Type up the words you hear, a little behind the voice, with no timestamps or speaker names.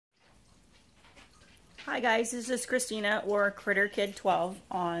Hi guys, this is Christina or Critter Kid 12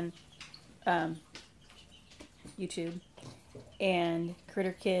 on YouTube and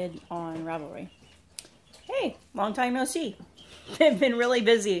Critter Kid on Ravelry. Hey, long time no see. I've been really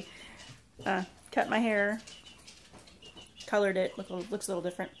busy. Cut my hair, colored it, looks a little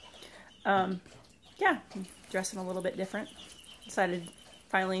different. Yeah, dressing a little bit different. Decided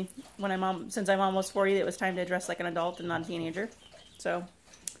finally, since I'm almost 40, it was time to dress like an adult and not a teenager. So,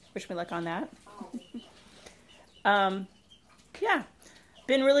 wish me luck on that. Yeah,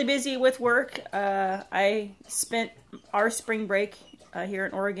 been really busy with work. I spent our spring break here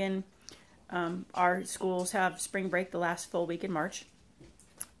in Oregon. Our schools have spring break the last full week in March.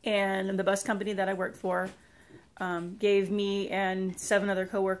 And the bus company that I work for gave me and 7 other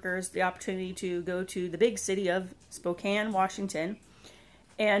coworkers the opportunity to go to the big city of Spokane, Washington,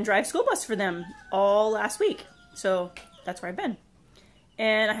 and drive school bus for them all last week. So that's where I've been.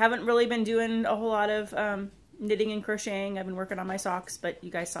 And I haven't really been doing a whole lot of knitting and crocheting. I've been working on my socks, but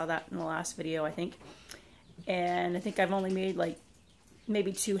you guys saw that in the last video, I think. And I think I've only made like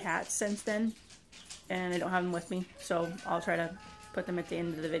maybe 2 hats since then, and I don't have them with me, so I'll try to put them at the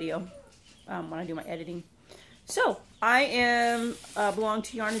end of the video when I do my editing. So I belong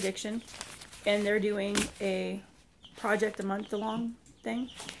to Yarn Addiction, and they're doing a project a month long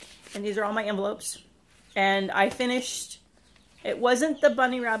thing, and these are all my envelopes. And I finished. It wasn't the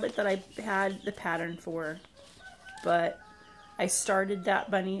bunny rabbit that I had the pattern for, but I started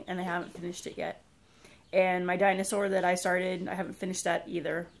that bunny and I haven't finished it yet. And my dinosaur that I started, I haven't finished that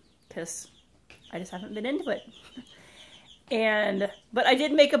either because I just haven't been into it. But I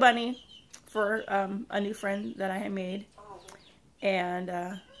did make a bunny for a new friend that I had made.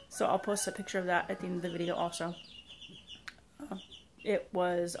 And so I'll post a picture of that at the end of the video also. It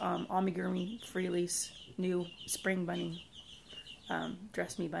was Amigurumi Free Lease new spring bunny.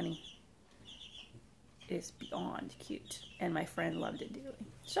 Dress Me Bunny. It is beyond cute, and my friend loved it dearly.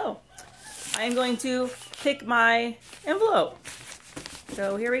 So, I am going to pick my envelope.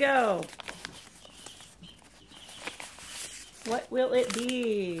 So here we go. What will it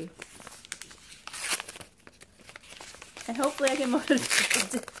be? And hopefully I can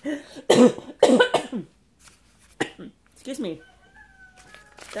motivate. Excuse me.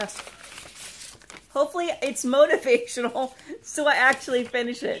 Dust. Hopefully it's motivational so I actually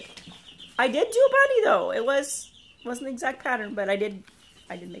finish it. I did do a bunny though. It wasn't the exact pattern, but I did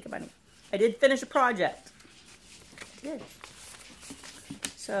make a bunny. I did finish a project. I did.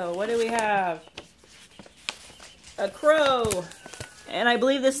 So what do we have? A crow. And I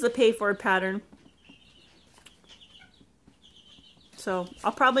believe this is the pay-for pattern. So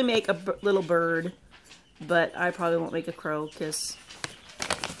I'll probably make a little bird, but I probably won't make a crow because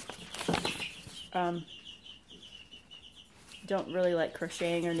don't really like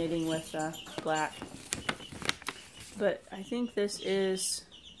crocheting or knitting with black. But I think this is,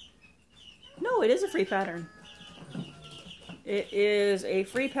 no, it is a free pattern. It is a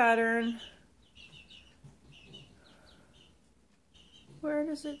free pattern. Where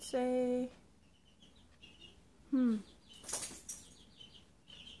does it say?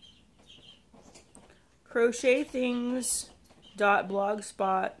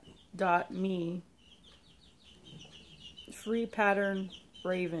 crochetthings.blogspot.me free pattern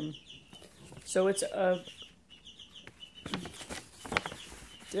Raven. So it's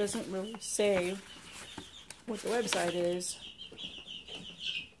doesn't really say what the website is.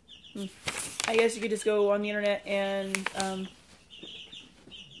 I guess you could just go on the internet and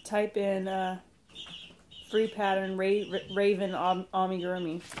type in free pattern Raven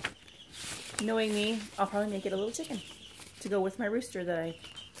Amigurumi. Knowing me, I'll probably make it a little chicken to go with my rooster that I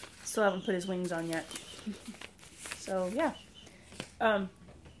still haven't put his wings on yet. So yeah.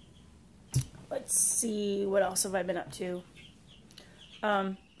 Let's see, what else have I been up to?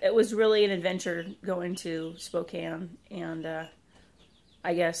 It was really an adventure going to Spokane, and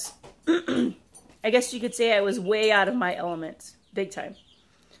I guess I guess you could say I was way out of my element, big time.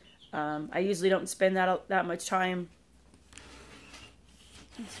 I usually don't spend that much time.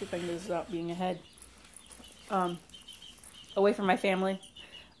 Let's see if I can do this without being ahead. Away from my family.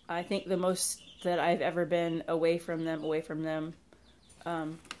 I think the most that I've ever been away from them.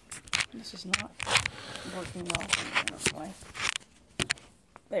 This is not working well. I don't know why.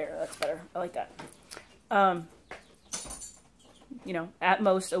 There, that's better. I like that. You know, at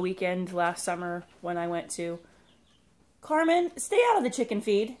most a weekend last summer when I went to Carmen, stay out of the chicken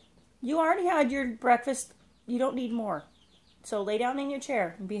feed. You already had your breakfast. You don't need more. So lay down in your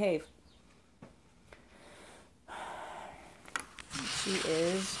chair and behave. She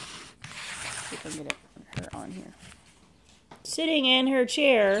is, see if I can get her on here. sitting in her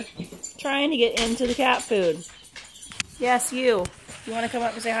chair trying to get into the cat food. Yes, you. You want to come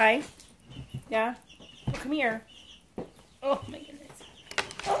up and say hi? Yeah? Oh, come here. Oh, my goodness.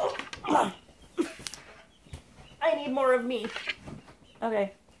 Oh. I need more of me.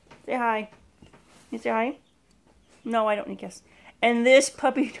 Okay. Say hi. You say hi? No, I don't need a kiss. And this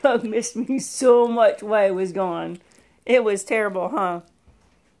puppy dog missed me so much while I was gone. It was terrible, huh?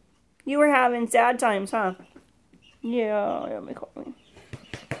 You were having sad times, huh? Yeah, let me call me.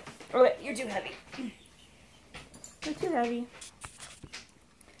 Okay, you're too heavy. You're too heavy.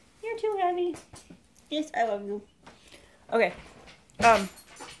 You're too heavy. Yes, I love you. Okay.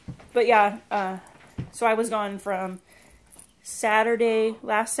 But yeah, so I was gone from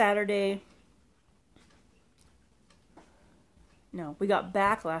last Saturday. No, we got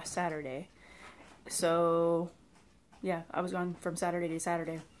back last Saturday. So, yeah, I was gone from Saturday to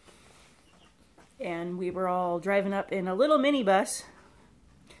Saturday. And we were all driving up in a little minibus,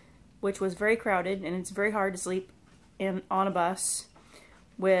 which was very crowded, and it's very hard to sleep on a bus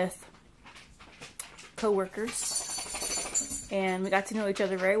with co-workers. And we got to know each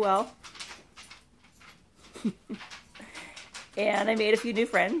other very well. And I made a few new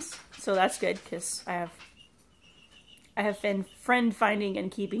friends, so that's good, because I have been friend finding and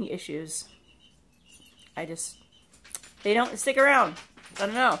keeping issues. They don't stick around. I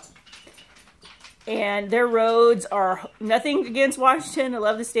don't know. And their roads are nothing against Washington. I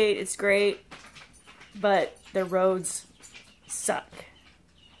love the state. It's great. But their roads suck.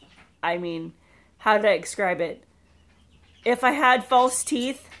 I mean, how did I describe it? If I had false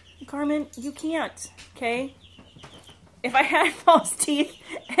teeth, Carmen, you can't, okay? If I had false teeth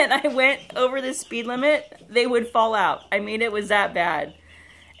and I went over the speed limit, they would fall out. I mean, it was that bad.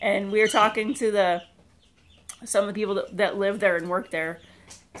 And we were talking to some of the people that live there and work there.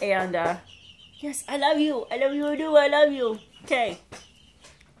 And, yes, I love you. I love you, I do. I love you. Okay.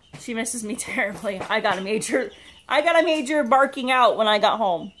 She misses me terribly. I got a major barking out when I got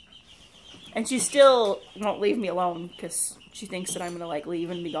home. And she still won't leave me alone because she thinks that I'm going to, like, leave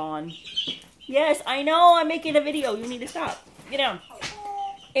and be gone. Yes, I know. I'm making a video. You need to stop. Get down.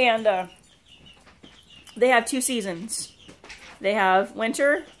 And they have 2 seasons. They have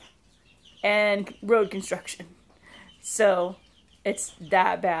winter and road construction. So it's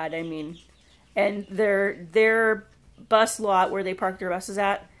that bad. I mean, and their bus lot where they park their buses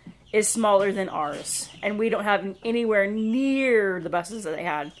at is smaller than ours. And we don't have anywhere near the buses that they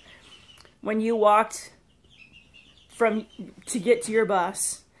had. When you walked to get to your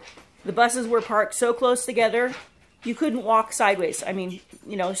bus, the buses were parked so close together, you couldn't walk sideways. I mean,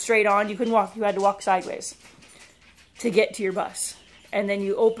 you know, straight on, you couldn't walk, you had to walk sideways to get to your bus. And then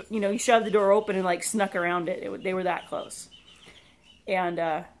you you shoved the door open and like snuck around it. They were that close. And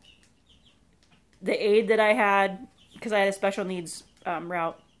the aide that I had, because I had a special needs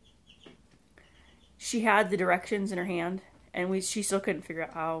route, she had the directions in her hand, and she still couldn't figure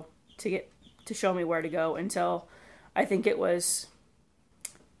out how to show me where to go until I think it was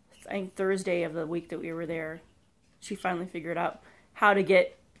Thursday of the week that we were there. She finally figured out how to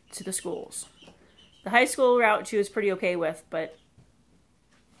get to the schools. The high school route she was pretty okay with, but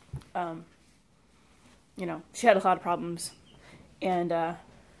you know, she had a lot of problems. And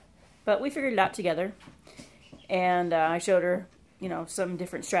but we figured it out together. And I showed her, you know, some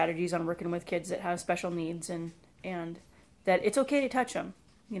different strategies on working with kids that have special needs, and that it's okay to touch them.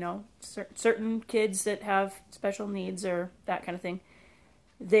 You know, certain kids that have special needs or that kind of thing,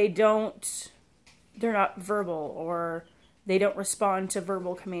 they're not verbal, or they don't respond to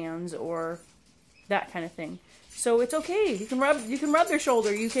verbal commands or that kind of thing. So it's okay. You can rub their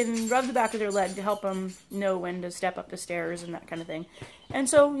shoulder, you can rub the back of their leg to help them know when to step up the stairs and that kind of thing. And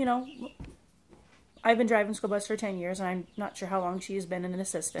so, you know, I've been driving school bus for 10 years, and I'm not sure how long she's been an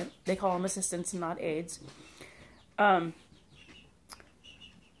assistant. They call them assistants and not aides.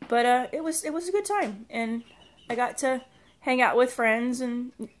 But it was a good time, and I got to hang out with friends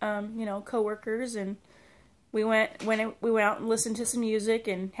and you know, coworkers, and we went out and listened to some music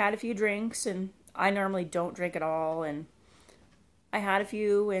and had a few drinks. And I normally don't drink at all, and I had a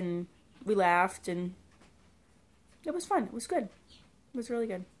few, and we laughed, and it was fun. It was good. It was really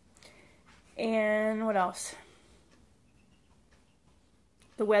good. And what else?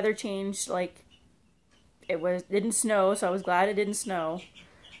 The weather changed. Like, didn't snow, so I was glad it didn't snow.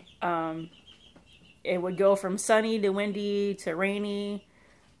 It would go from sunny to windy to rainy.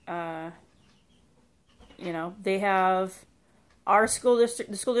 You know, they have our school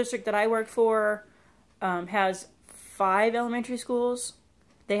district, the school district that I work for, has 5 elementary schools.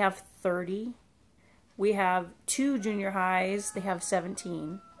 They have 30. We have 2 junior highs. They have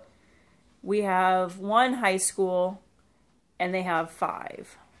 17. We have 1 high school, and they have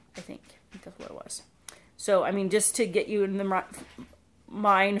 5, I think that's what it was. So, I mean, just to get you in the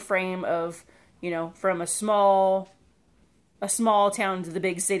mind frame of, you know, from a small town to the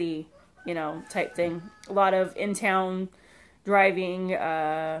big city, you know, type thing. A lot of in-town driving,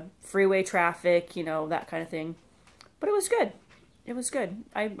 freeway traffic, you know, that kind of thing. But it was good. It was good.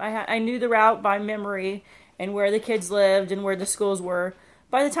 I knew the route by memory and where the kids lived and where the schools were.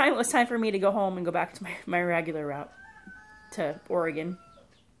 By the time it was time for me to go home and go back to my regular route to Oregon.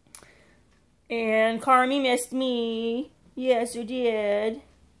 And Carmi missed me. Yes, you did.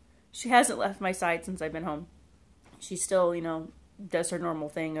 She hasn't left my side since I've been home. She still, you know, does her normal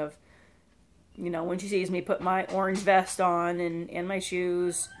thing of, you know, when she sees me put my orange vest on and my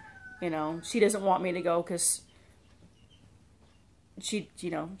shoes, you know, she doesn't want me to go because she, you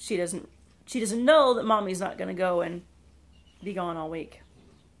know, she doesn't know that Mommy's not going to go and be gone all week.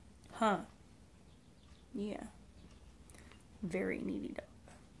 Huh. Yeah. Very needy dog.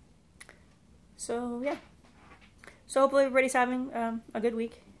 So, yeah. So, hopefully everybody's having a good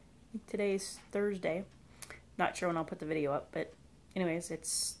week. Today's Thursday. Not sure when I'll put the video up, but anyways,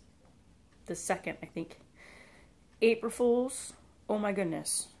 it's the 2nd, I think. April Fools. Oh my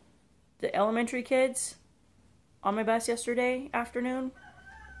goodness. The elementary kids on my bus yesterday afternoon.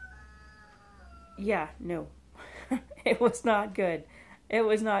 Yeah, no. It was not good. It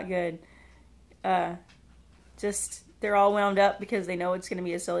was not good. Just, they're all wound up because they know it's going to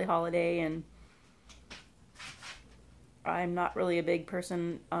be a silly holiday, and I'm not really a big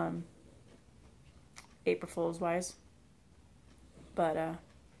person, April Fool's wise. But,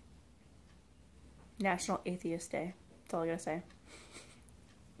 National Atheist Day. That's all I gotta say.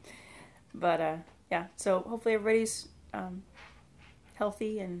 But, yeah. So, hopefully everybody's,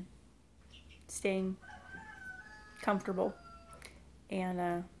 healthy and staying comfortable.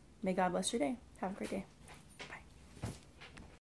 And, may God bless your day. Have a great day.